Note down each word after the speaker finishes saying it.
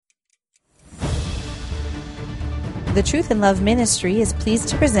The Truth in Love Ministry is pleased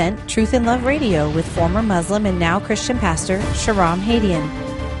to present Truth in Love Radio with former Muslim and now Christian pastor Shahram Hadian.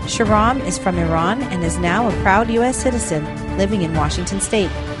 Shahram is from Iran and is now a proud U.S. citizen living in Washington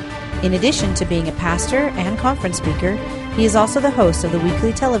State. In addition to being a pastor and conference speaker, he is also the host of the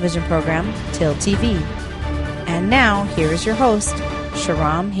weekly television program Till TV. And now, here is your host,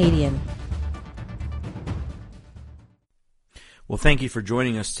 Shahram Hadian. Well, thank you for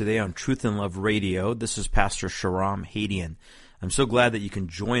joining us today on Truth in Love Radio. This is Pastor Shahram Hadian. I'm so glad that you can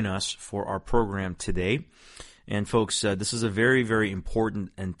join us for our program today. And folks, this is a very, very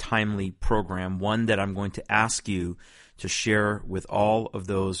important and timely program, one that I'm going to ask you to share with all of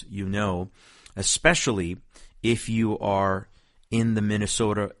those you know, especially if you are in the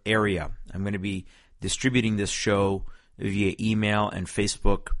Minnesota area. I'm going to be distributing this show via email and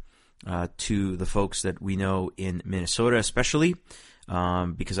Facebook to the folks that we know in Minnesota, especially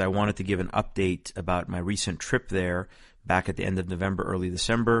because I wanted to give an update about my recent trip there back at the end of November, early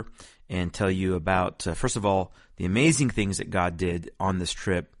December, and tell you about, first of all, the amazing things that God did on this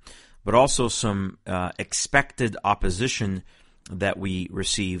trip, but also some expected opposition that we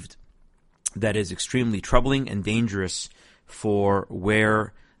received that is extremely troubling and dangerous for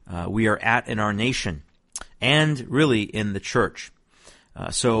where we are at in our nation and really in the church.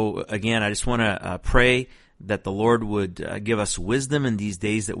 So again, I just want to pray that the Lord would give us wisdom in these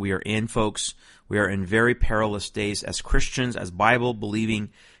days that we are in, folks. We are in very perilous days as Christians, as Bible-believing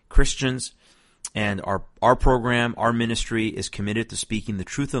Christians, and our program, our ministry is committed to speaking the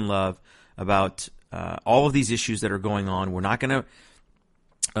truth in love about all of these issues that are going on. We're not going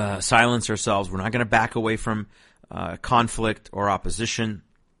to silence ourselves. We're not going to back away from conflict or opposition,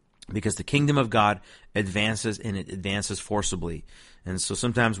 because the kingdom of God advances, and it advances forcibly. And so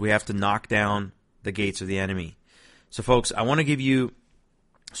sometimes we have to knock down the gates of the enemy. So folks, I want to give you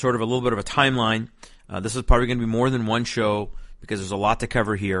sort of a little bit of a timeline. This is probably going to be more than one show because there's a lot to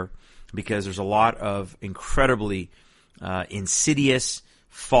cover here, because there's a lot of incredibly insidious,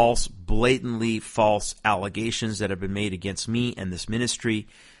 false, blatantly false allegations that have been made against me and this ministry.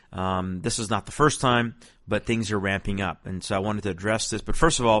 This is not the first time, but things are ramping up. And so I wanted to address this. But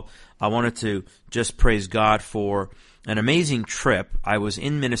first of all, I wanted to just praise God for an amazing trip. I was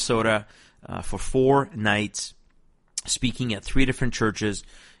in Minnesota for 4 nights, speaking at 3 different churches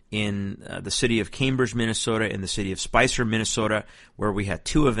in the city of Cambridge, Minnesota, in the city of Spicer, Minnesota, where we had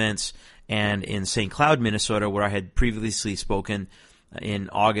 2 events, and in St. Cloud, Minnesota, where I had previously spoken in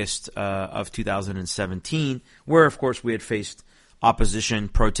August of 2017, where, of course, we had faced opposition,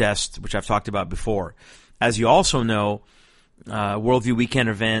 protest, which I've talked about before. As you also know, Worldview Weekend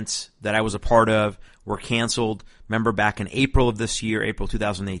events that I was a part of were canceled. Remember back in April of this year, April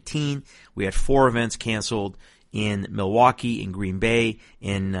 2018, we had 4 events canceled in Milwaukee, in Green Bay,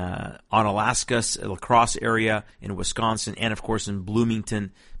 in on Alaska, La Crosse area, in Wisconsin, and of course in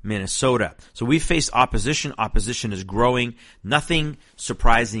Bloomington, Minnesota. So we faced opposition. Opposition is growing. Nothing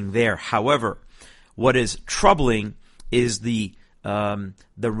surprising there. However, what is troubling is the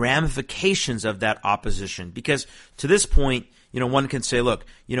ramifications of that opposition. Because to this point, one can say, look,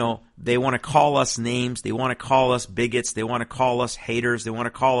 they want to call us names, they want to call us bigots, they want to call us haters, they want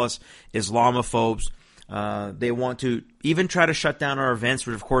to call us Islamophobes. They want to even try to shut down our events,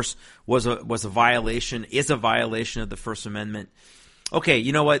 which of course is a violation of the First Amendment. Okay,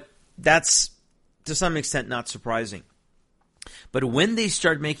 you know what? That's to some extent not surprising. But when they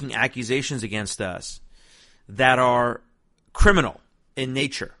start making accusations against us that are criminal in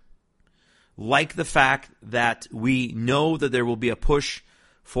nature, like the fact that we know that there will be a push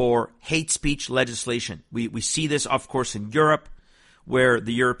for hate speech legislation. We see this, of course, in Europe, where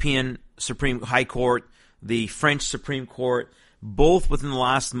the European Supreme High Court, the French Supreme Court, both within the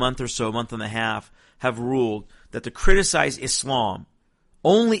last month or so, month and a half, have ruled that to criticize Islam,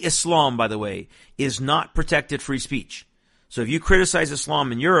 only Islam, by the way, is not protected free speech. So if you criticize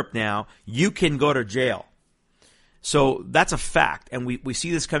Islam in Europe now, you can go to jail. So that's a fact, and we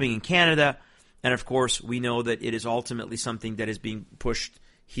see this coming in Canada, and of course we know that it is ultimately something that is being pushed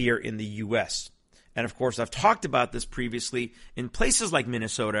here in the U.S. And of course I've talked about this previously in places like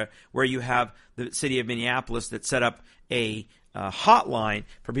Minnesota, where you have the city of Minneapolis that set up a hotline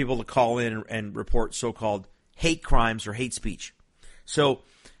for people to call in and report so-called hate crimes or hate speech. So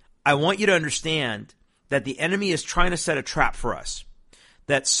I want you to understand that the enemy is trying to set a trap for us,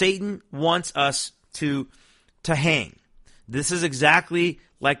 that Satan wants us to hang. This is exactly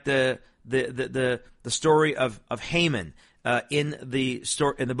like the story of Haman in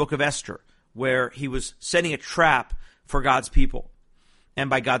the book of Esther, where he was setting a trap for God's people. And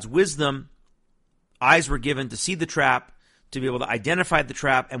by God's wisdom, eyes were given to see the trap, to be able to identify the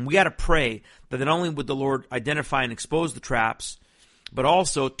trap, and we got to pray that not only would the Lord identify and expose the traps, but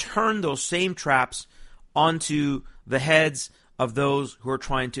also turn those same traps onto the heads of those who are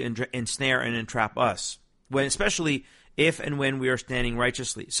trying to ensnare and entrap us, especially if and when we are standing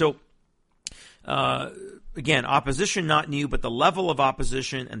righteously. So, again, opposition not new, but the level of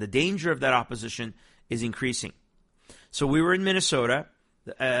opposition and the danger of that opposition is increasing. So we were in Minnesota.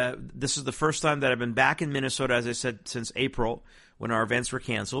 This is the first time that I've been back in Minnesota, as I said, since April, when our events were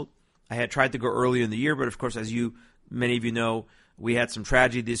canceled. I had tried to go earlier in the year, but of course, as many of you know, we had some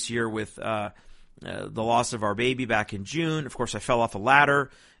tragedy this year with the loss of our baby back in June. Of course, I fell off a ladder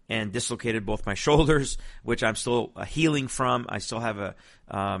and dislocated both my shoulders, which I'm still healing from. I still have a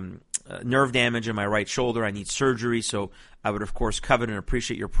nerve damage in my right shoulder. I need surgery, so I would, of course, covet and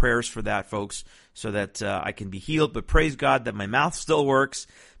appreciate your prayers for that, folks, so that I can be healed. But praise God that my mouth still works.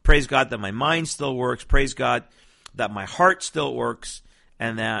 Praise God that my mind still works. Praise God that my heart still works,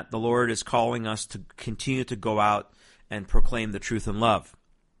 and that the Lord is calling us to continue to go out and proclaim the truth in love.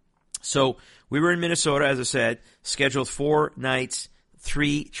 So we were in Minnesota, as I said, scheduled 4 nights,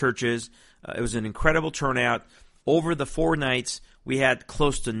 3 churches. It was an incredible turnout. Over the 4 nights, we had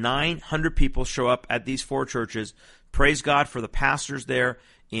close to 900 people show up at these 4 churches. Praise God for the pastors there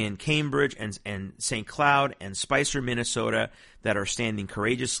in Cambridge and St. Cloud and Spicer, Minnesota, that are standing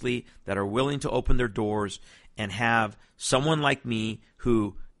courageously, that are willing to open their doors and have someone like me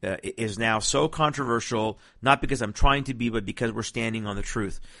who is now so controversial, not because I'm trying to be, but because we're standing on the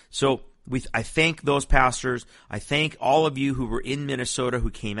truth. So I thank those pastors. I thank all of you who were in Minnesota who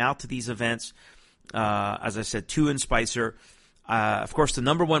came out to these events. As I said, 2 in Spicer. Of course, the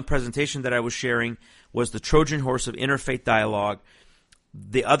number one presentation that I was sharing was the Trojan Horse of Interfaith Dialogue.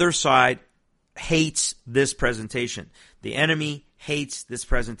 The other side hates this presentation. The enemy hates this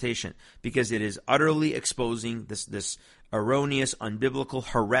presentation because it is utterly exposing this erroneous, unbiblical,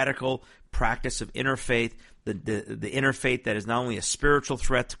 heretical practice of interfaith, the interfaith that is not only a spiritual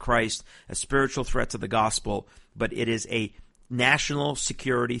threat to Christ, a spiritual threat to the gospel, but it is a national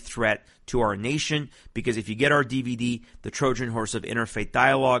security threat to our nation, because if you get our DVD, The Trojan Horse of Interfaith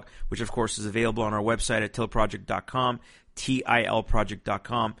Dialogue, which of course is available on our website at tilproject.com,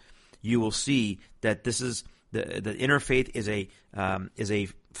 tilproject.com, you will see that this is the interfaith is a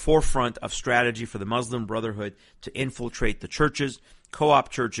forefront of strategy for the Muslim Brotherhood to infiltrate the churches,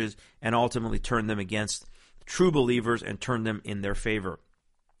 co-opt churches, and ultimately turn them against true believers and turn them in their favor.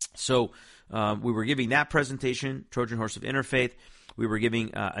 So we were giving that presentation, Trojan Horse of Interfaith. We were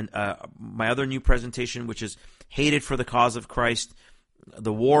giving my other new presentation, which is Hated for the Cause of Christ,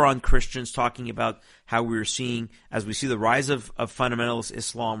 the War on Christians, talking about how we were seeing, as we see the rise of fundamentalist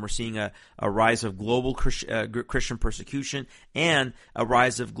Islam, we're seeing a rise of global Christian persecution and a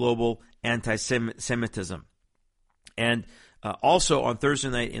rise of global anti-Semitism. And also on Thursday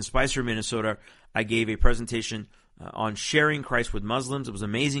night in Spicer, Minnesota, I gave a presentation on sharing Christ with Muslims. It was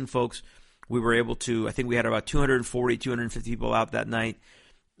amazing, folks. We were able to, I think we had about 240, 250 people out that night.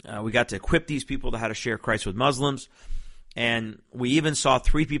 We got to equip these people to how to share Christ with Muslims. And we even saw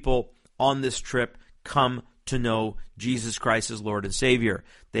 3 people on this trip come to know Jesus Christ as Lord and Savior.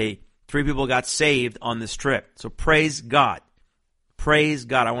 3 people got saved on this trip. So praise God. Praise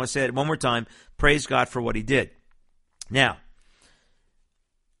God. I want to say it one more time. Praise God for what He did. Now,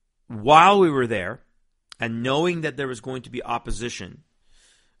 while we were there, and knowing that there was going to be opposition,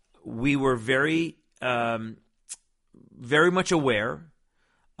 we were very much aware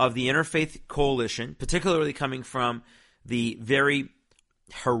of the Interfaith Coalition, particularly coming from the very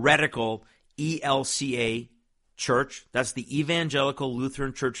heretical ELCA Church. That's the Evangelical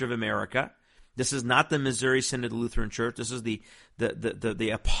Lutheran Church of America. This is not the Missouri Synod Lutheran Church. This is the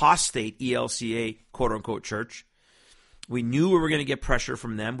apostate ELCA quote-unquote church. We knew we were going to get pressure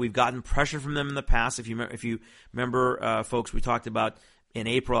from them. We've gotten pressure from them in the past. If you remember, folks, we talked about in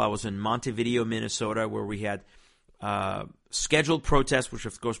April, I was in Montevideo, Minnesota, where we had scheduled protests, which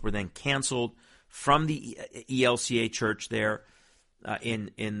of course were then canceled from the ELCA church there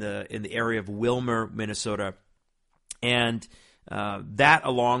in the area of Wilmer, Minnesota, and that,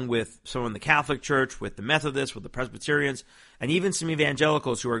 along with some in the Catholic Church, with the Methodists, with the Presbyterians, and even some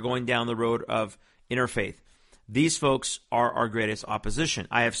evangelicals who are going down the road of interfaith. These folks are our greatest opposition.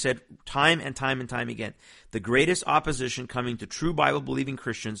 I have said time and time and time again, the greatest opposition coming to true Bible-believing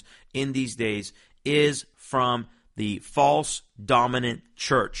Christians in these days is from the false dominant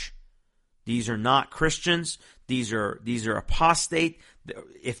church. These are not Christians. These are apostate.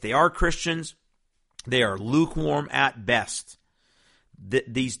 If they are Christians, they are lukewarm at best.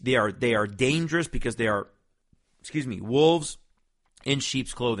 They are dangerous because they are, wolves in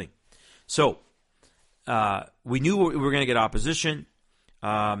sheep's clothing. So, we knew we were going to get opposition.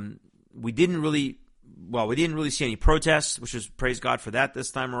 We didn't really see any protests, which is, praise God for that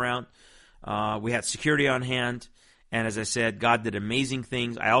this time around. We had security on hand. And as I said, God did amazing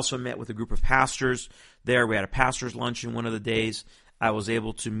things. I also met with a group of pastors there. We had a pastor's luncheon one of the days. I was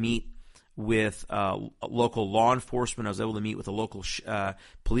able to meet with local law enforcement. I was able to meet with a local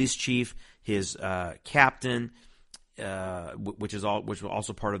police chief, his captain, which was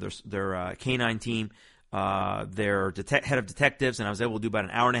also part of their canine team, their head of detectives, and I was able to do about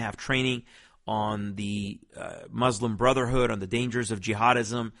an hour and a half training on the Muslim Brotherhood, on the dangers of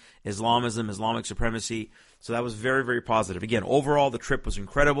jihadism, Islamism, Islamic supremacy. So that was very, very positive. Again, overall, the trip was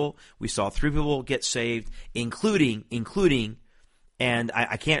incredible. We saw 3 people get saved, including, and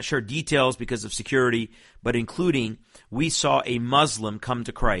I can't share details because of security, but including, we saw a Muslim come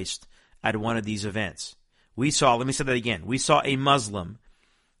to Christ at one of these events. Let me say that again. We saw a Muslim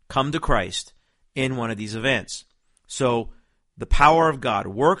come to Christ in one of these events. So the power of God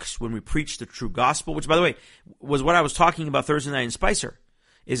works when we preach the true gospel, which, by the way, was what I was talking about Thursday night in Spicer,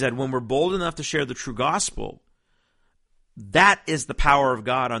 is that when we're bold enough to share the true gospel, that is the power of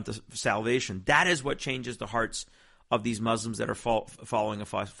God unto salvation. That is what changes the hearts of these Muslims that are following a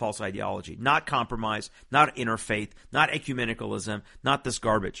false ideology. Not compromise, not interfaith, not ecumenicalism, not this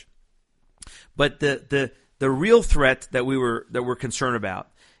garbage. But the real threat that we're concerned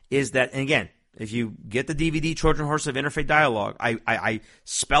about is that, and again, if you get the DVD Trojan Horse of Interfaith Dialogue, I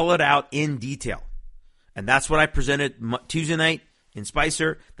spell it out in detail. And that's what I presented Tuesday night in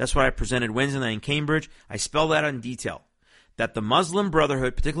Spicer. That's what I presented Wednesday night in Cambridge. I spell that out in detail. That the Muslim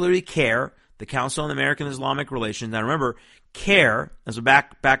Brotherhood, particularly CARE, the Council on American Islamic Relations. Now remember, CARE, as a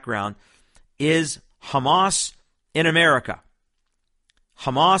background, is Hamas in America.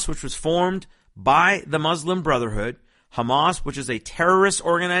 Hamas, which was formed by the Muslim Brotherhood. Hamas, which is a terrorist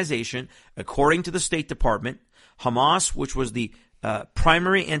organization, according to the State Department. Hamas, which was the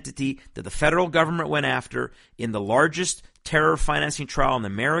primary entity that the federal government went after in the largest terror financing trial in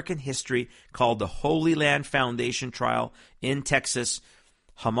American history, called the Holy Land Foundation trial in Texas.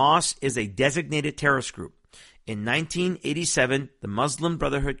 Hamas is a designated terrorist group. In 1987, the Muslim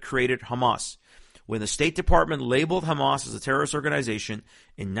Brotherhood created Hamas. When the State Department labeled Hamas as a terrorist organization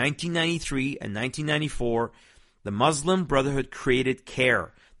in 1993 and 1994, the Muslim Brotherhood created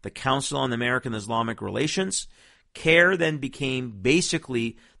CARE, the Council on American Islamic Relations. CARE then became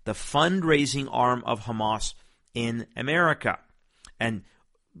basically the fundraising arm of Hamas in America. And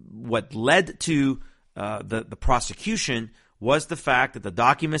what led to the prosecution was the fact that the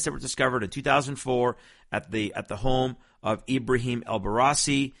documents that were discovered in 2004 at the home of Ibrahim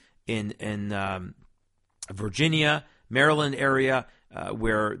El-Barasi in Virginia, Maryland area,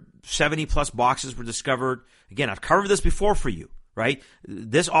 where 70 plus boxes were discovered. Again, I've covered this before for you, right?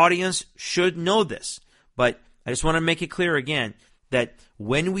 This audience should know this, but I just want to make it clear again that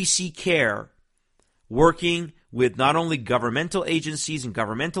when we see CARE working with not only governmental agencies and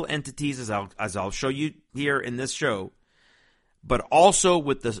governmental entities, as I'll show you here in this show, but also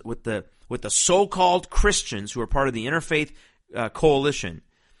with the so-called Christians who are part of the Interfaith Coalition,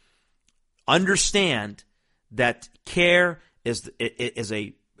 understand that CARE is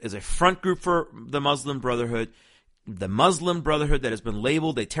a front group for the Muslim Brotherhood. The Muslim Brotherhood that has been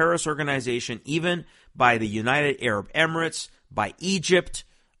labeled a terrorist organization, even by the United Arab Emirates, by Egypt.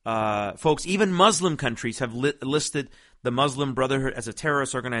 Folks, even Muslim countries have listed the Muslim Brotherhood as a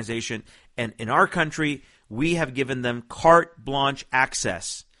terrorist organization. And in our country, we have given them carte blanche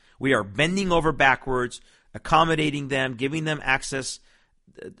access. We are bending over backwards, accommodating them, giving them access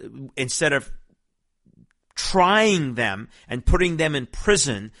instead of trying them and putting them in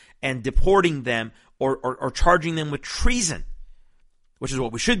prison and deporting them or charging them with treason, which is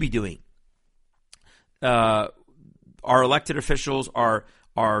what we should be doing. Our elected officials are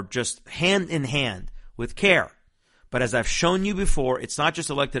just hand in hand with CARE. But as I've shown you before, it's not just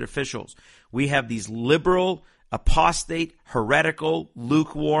elected officials. We have these liberal, apostate, heretical,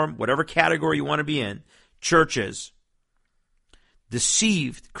 lukewarm, whatever category you want to be in, churches,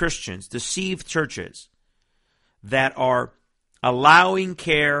 deceived Christians, deceived churches that are allowing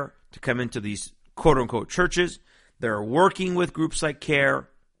CARE to come into these quote-unquote churches. They're working with groups like CARE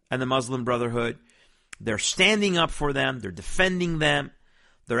and the Muslim Brotherhood. They're standing up for them. They're defending them.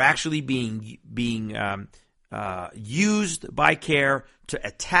 They're actually being used by CARE to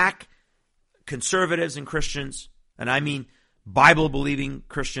attack conservatives and Christians, and I mean Bible-believing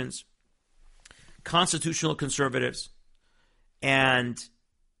Christians, constitutional conservatives, and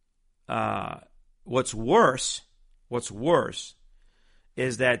what's worse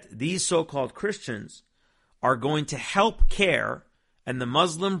is that these so-called Christians are going to help CARE and the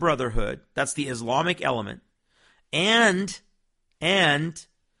Muslim Brotherhood, that's the Islamic element, and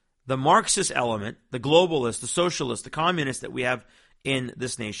the Marxist element, the globalists, the socialists, the communists that we have in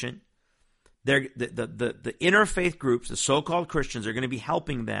this nation, the interfaith groups, the so-called Christians, are going to be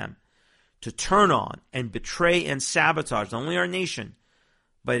helping them to turn on and betray and sabotage not only our nation,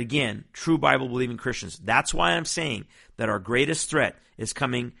 but again, true Bible-believing Christians. That's why I'm saying that our greatest threat is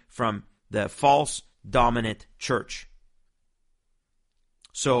coming from the false dominant church.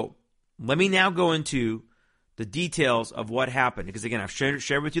 So let me now go into the details of what happened. Because again, I've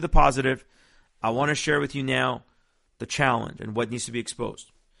shared with you the positive. I want to share with you now the challenge and what needs to be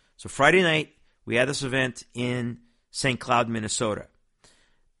exposed. So Friday night, we had this event in St. Cloud, Minnesota.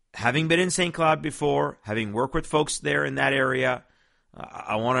 Having been in St. Cloud before, having worked with folks there in that area,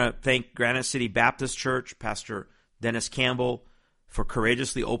 I want to thank Granite City Baptist Church, Pastor Dennis Campbell, for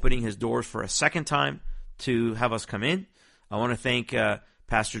courageously opening his doors for a second time to have us come in. I want to thank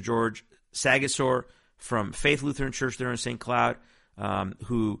Pastor George Sagasor from Faith Lutheran Church there in St. Cloud,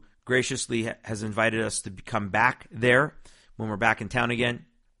 who graciously has invited us to come back there when we're back in town again.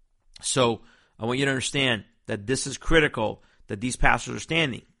 So I want you to understand that this is critical, that these pastors are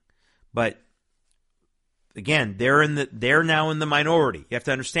standing. But again, they're now in the minority. You have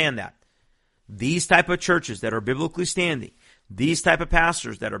to understand that. These type of churches that are biblically standing, these type of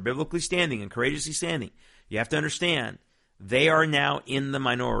pastors that are biblically standing and courageously standing, you have to understand they are now in the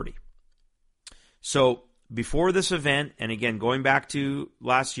minority. So before this event, and again, going back to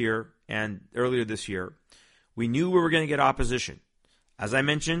last year and earlier this year, we knew we were going to get opposition. As I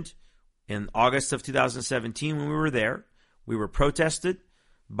mentioned, in August of 2017 when we were there, we were protested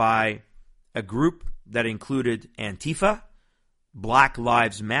by a group that included Antifa, Black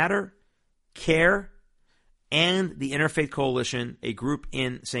Lives Matter, CARE, and the Interfaith Coalition, a group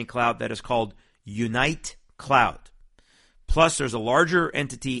in St. Cloud that is called Unite Cloud. Plus, there's a larger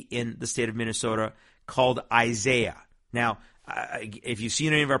entity in the state of Minnesota called Isaiah. Now, if you've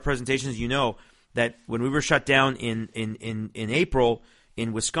seen any of our presentations, you know that when we were shut down in April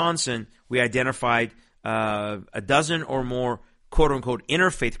in Wisconsin, we identified a dozen or more quote-unquote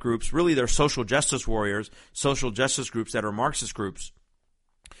interfaith groups. Really, they're social justice warriors, social justice groups that are Marxist groups,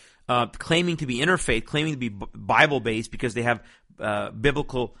 claiming to be interfaith, claiming to be Bible-based because they have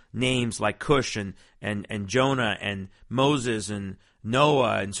biblical names like Cush and Jonah and Moses and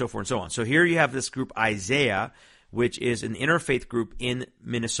Noah and so forth and so on. So here you have this group Isaiah, which is an interfaith group in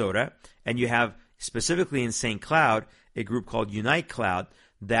Minnesota, and you have specifically in St. Cloud a group called Unite Cloud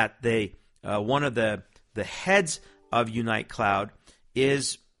that they one of the heads of Unite Cloud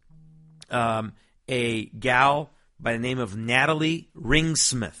is a gal by the name of Natalie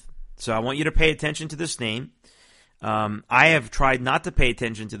Ringsmith. So I want you to pay attention to this name. I have tried not to pay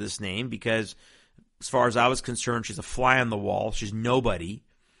attention to this name because, as far as I was concerned, she's a fly on the wall. She's nobody.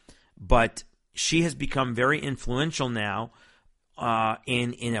 But she has become very influential now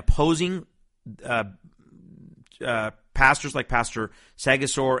in opposing pastors like Pastor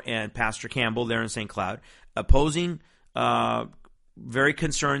Sagasor and Pastor Campbell there in St. Cloud, opposing very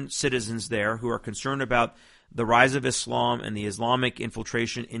concerned citizens there who are concerned about the rise of Islam and the Islamic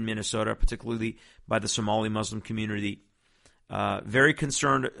infiltration in Minnesota, particularly by the Somali Muslim community. Very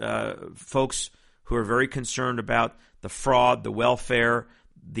concerned folks who are very concerned about the fraud, the welfare,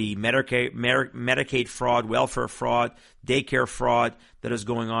 the Medicaid fraud, welfare fraud, daycare fraud that is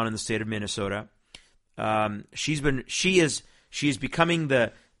going on in the state of Minnesota. She is becoming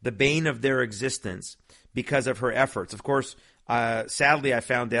the bane of their existence because of her efforts. Of course, sadly, I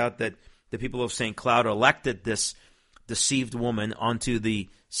found out that the people of St. Cloud elected this deceived woman onto the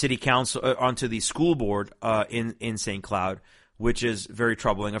city council, onto the school board in St. Cloud, which is very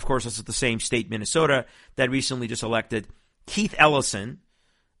troubling. Of course, this is the same state, Minnesota, that recently just elected Keith Ellison,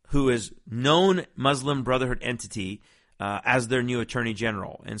 who is known Muslim Brotherhood entity, as their new Attorney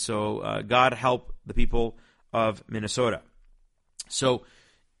General. And so God help the people of Minnesota. So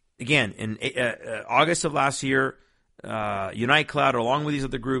again, in August of last year, Unite Cloud, along with these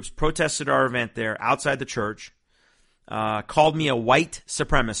other groups, protested our event there outside the church, called me a white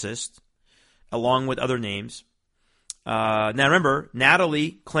supremacist, along with other names. Now remember,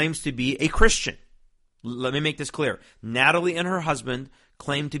 Natalie claims to be a Christian. Let me make this clear. Natalie and her husband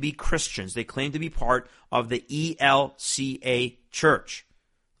claim to be Christians. They claim to be part of the ELCA Church,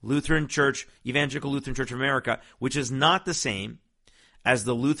 Lutheran Church, Evangelical Lutheran Church of America, which is not the same as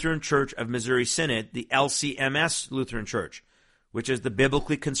the Lutheran Church of Missouri Synod, the LCMS Lutheran Church, which is the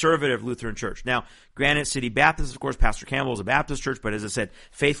biblically conservative Lutheran Church. Now, Granite City Baptist, of course, Pastor Campbell is a Baptist church, but as I said,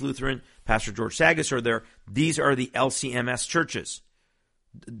 Faith Lutheran, Pastor George Sagas are there. These are the LCMS churches.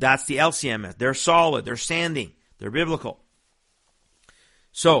 That's the LCMS. They're solid. They're standing. They're biblical.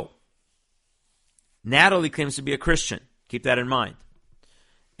 So, Natalie claims to be a Christian. Keep that in mind.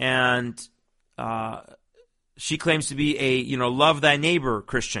 And she claims to be a, love thy neighbor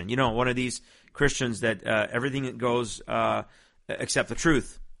Christian. One of these Christians that everything that goes except the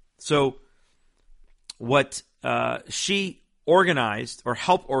truth. So, what she organized or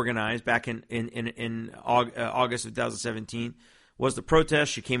helped organize back in August of 2017 was the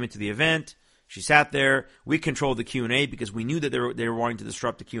protest. She came into the event. She sat there. We controlled the Q&A because we knew that they were wanting to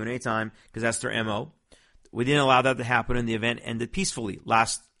disrupt the Q&A time because that's their MO. We didn't allow that to happen, and the event ended peacefully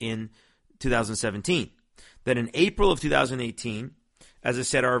last in 2017. Then in April of 2018, as I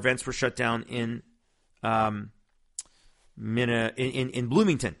said, our events were shut down in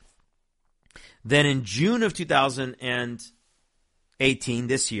Bloomington. Then in June of 2018,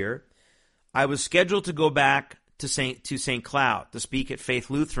 this year, I was scheduled to go back to St. Cloud to speak at Faith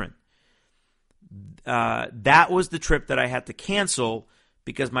Lutheran. That was the trip that I had to cancel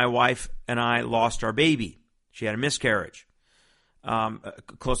because my wife and I lost our baby. She had a miscarriage,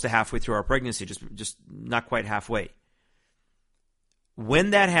 close to halfway through our pregnancy, just not quite halfway.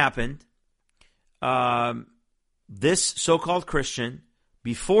 When that happened, this so-called Christian,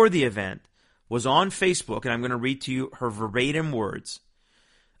 before the event, was on Facebook, and I'm going to read to you her verbatim words,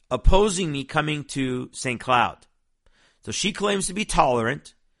 opposing me coming to St. Cloud. So she claims to be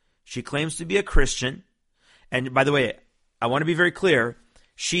tolerant. She claims to be a Christian. And by the way, I want to be very clear.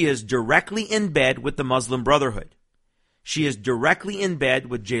 She is directly in bed with the Muslim Brotherhood. She is directly in bed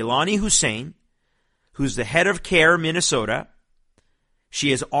with Jailani Hussein, who's the head of CARE Minnesota.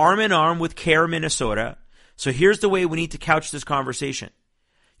 She is arm in arm with CARE Minnesota. So here's the way we need to couch this conversation.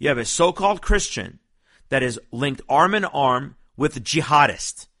 You have a so-called Christian that is linked arm in arm with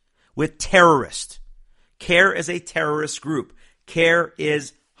jihadist, with terrorist. CARE is a terrorist group. CARE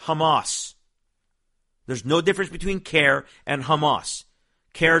is Hamas. There's no difference between CARE and Hamas.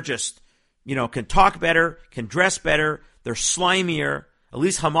 CARE just, can talk better, can dress better. They're slimier. At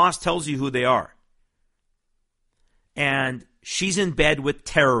least Hamas tells you who they are. And she's in bed with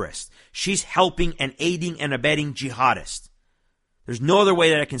terrorists. She's helping and aiding and abetting jihadists. There's no other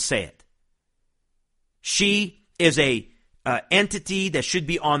way that I can say it. She is a entity that should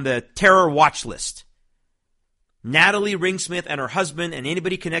be on the terror watch list. Natalie Ringsmith and her husband and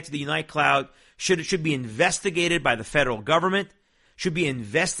anybody connected to the Unite Cloud should be investigated by the federal government, should be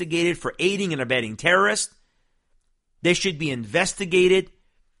investigated for aiding and abetting terrorists. They should be investigated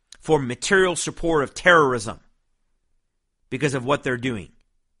for material support of terrorism because of what they're doing.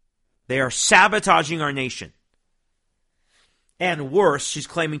 They are sabotaging our nation. And worse, she's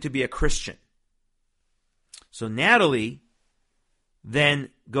claiming to be a Christian. So Natalie then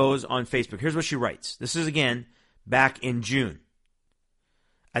goes on Facebook. Here's what she writes. This is, again, back in June.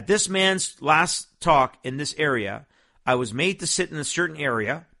 At this man's last talk in this area, I was made to sit in a certain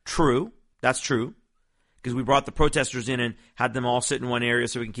area. True. That's true. Because we brought the protesters in and had them all sit in one area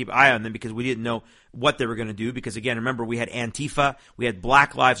so we can keep an eye on them because we didn't know what they were going to do. Because, again, remember, we had Antifa, we had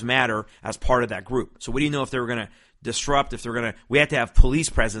Black Lives Matter as part of that group. So we didn't know if they were going to disrupt, we had to have police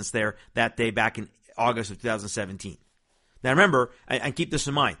presence there that day back in August of 2017. Now remember, and keep this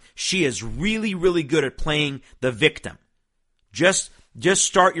in mind, she is really, really good at playing the victim. Just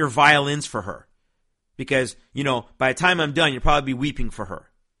start your violins for her. Because, by the time I'm done, you'll probably be weeping for her.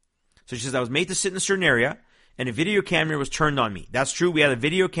 So she says, I was made to sit in a certain area, and a video camera was turned on me. That's true. We had a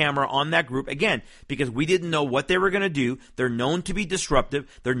video camera on that group, again, because we didn't know what they were going to do. They're known to be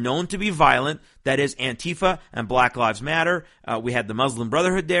disruptive. They're known to be violent. That is Antifa and Black Lives Matter. We had the Muslim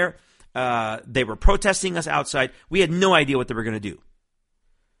Brotherhood there. They were protesting us outside. We had no idea what they were going to do.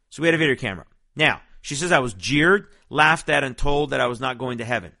 So we had a video camera. Now, she says I was jeered, laughed at, and told that I was not going to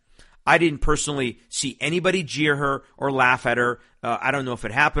heaven. I didn't personally see anybody jeer her or laugh at her. I don't know if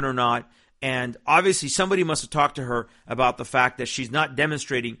it happened or not. And obviously somebody must have talked to her about the fact that she's not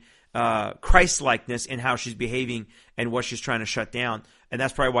demonstrating Christ-likeness in how she's behaving and what she's trying to shut down. And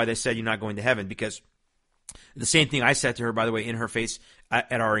that's probably why they said you're not going to heaven, because the same thing I said to her, by the way, in her face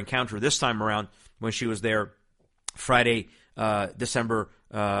at our encounter this time around when she was there Friday, Friday,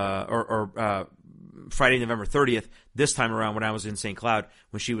 November 30th, this time around when I was in St. Cloud,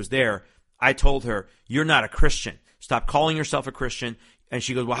 when she was there, I told her, you're not a Christian. Stop calling yourself a Christian. And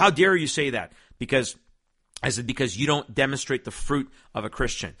she goes, well, how dare you say that? Because you don't demonstrate the fruit of a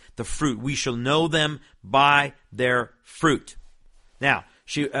Christian. The fruit. We shall know them by their fruit. Now,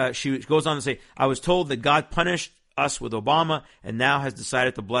 she goes on to say, I was told that God punished us with Obama and now has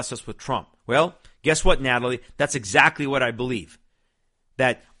decided to bless us with Trump. Well, guess what, Natalie? That's exactly what I believe.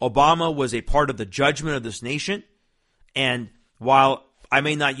 That Obama was a part of the judgment of this nation. And while I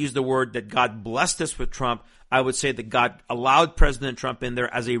may not use the word that God blessed us with Trump, I would say that God allowed President Trump in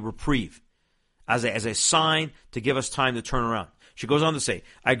there as a reprieve, as a sign to give us time to turn around. She goes on to say,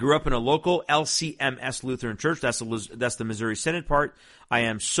 I grew up in a local LCMS Lutheran church. That's the Missouri Synod part. I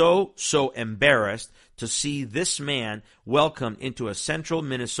am so embarrassed to see this man welcomed into a central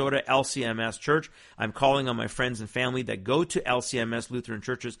Minnesota LCMS church. I'm calling on my friends and family that go to LCMS Lutheran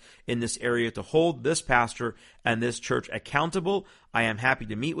churches in this area to hold this pastor and this church accountable. I am happy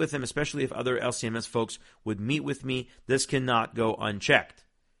to meet with him, especially if other LCMS folks would meet with me. This cannot go unchecked.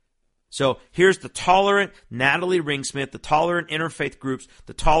 So here's the tolerant Natalie Ringsmith, the tolerant interfaith groups,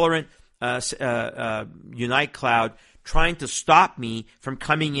 the tolerant Unite Cloud, trying to stop me from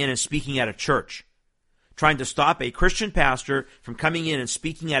coming in and speaking at a church, trying to stop a Christian pastor from coming in and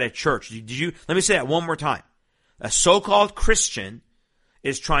speaking at a church. Let me say that one more time. A so-called Christian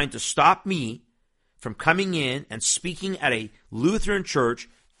is trying to stop me from coming in and speaking at a Lutheran church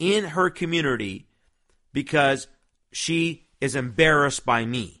in her community because she is embarrassed by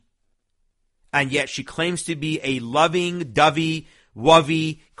me. And yet she claims to be a loving, dovey,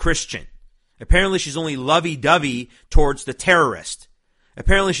 wovey Christian. Apparently she's only lovey-dovey towards the terrorist.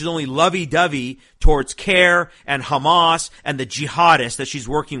 Apparently she's only lovey-dovey towards CARE and Hamas and the jihadists that she's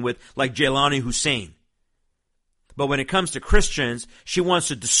working with, like Jailani Hussein. But when it comes to Christians, she wants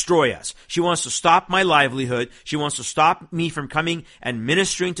to destroy us. She wants to stop my livelihood. She wants to stop me from coming and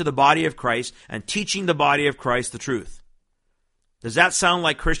ministering to the body of Christ and teaching the body of Christ the truth. Does that sound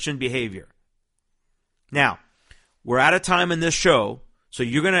like Christian behavior? Now, we're out of time in this show, so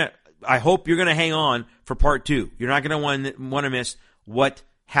I hope you're going to hang on for part 2. You're not going to want to miss what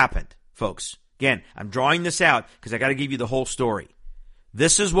happened, folks. Again, I'm drawing this out because I got to give you the whole story.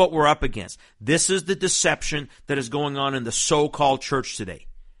 This is what we're up against. This is the deception that is going on in the so-called church today.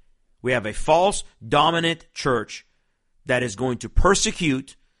 We have a false, dominant church that is going to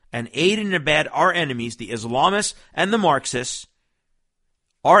persecute and aid and abet our enemies, the Islamists and the Marxists,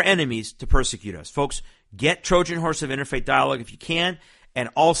 our enemies, to persecute us. Folks, get Trojan Horse of Interfaith Dialogue if you can, and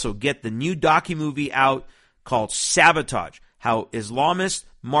also get the new documovie out called Sabotage, how Islamists,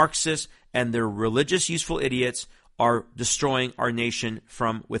 Marxists, and their religious useful idiots are destroying our nation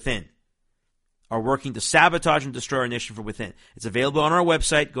from within, are working to sabotage and destroy our nation from within. It's available on our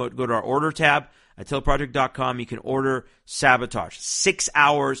website. Go to our order tab at tillproject.com. You can order Sabotage. 6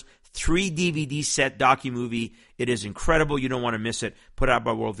 hours, 3 DVD set documovie. It is incredible. You don't want to miss it. Put out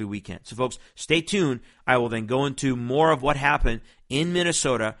by Worldview Weekend. So folks, stay tuned. I will then go into more of what happened in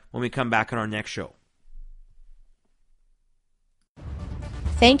Minnesota when we come back on our next show.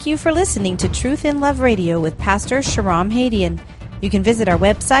 Thank you for listening to Truth in Love Radio with Pastor Shahram Hadian. You can visit our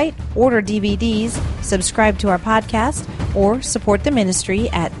website, order DVDs, subscribe to our podcast, or support the ministry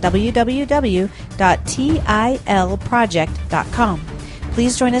at www.tilproject.com.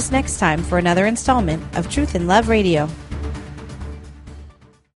 Please join us next time for another installment of Truth in Love Radio.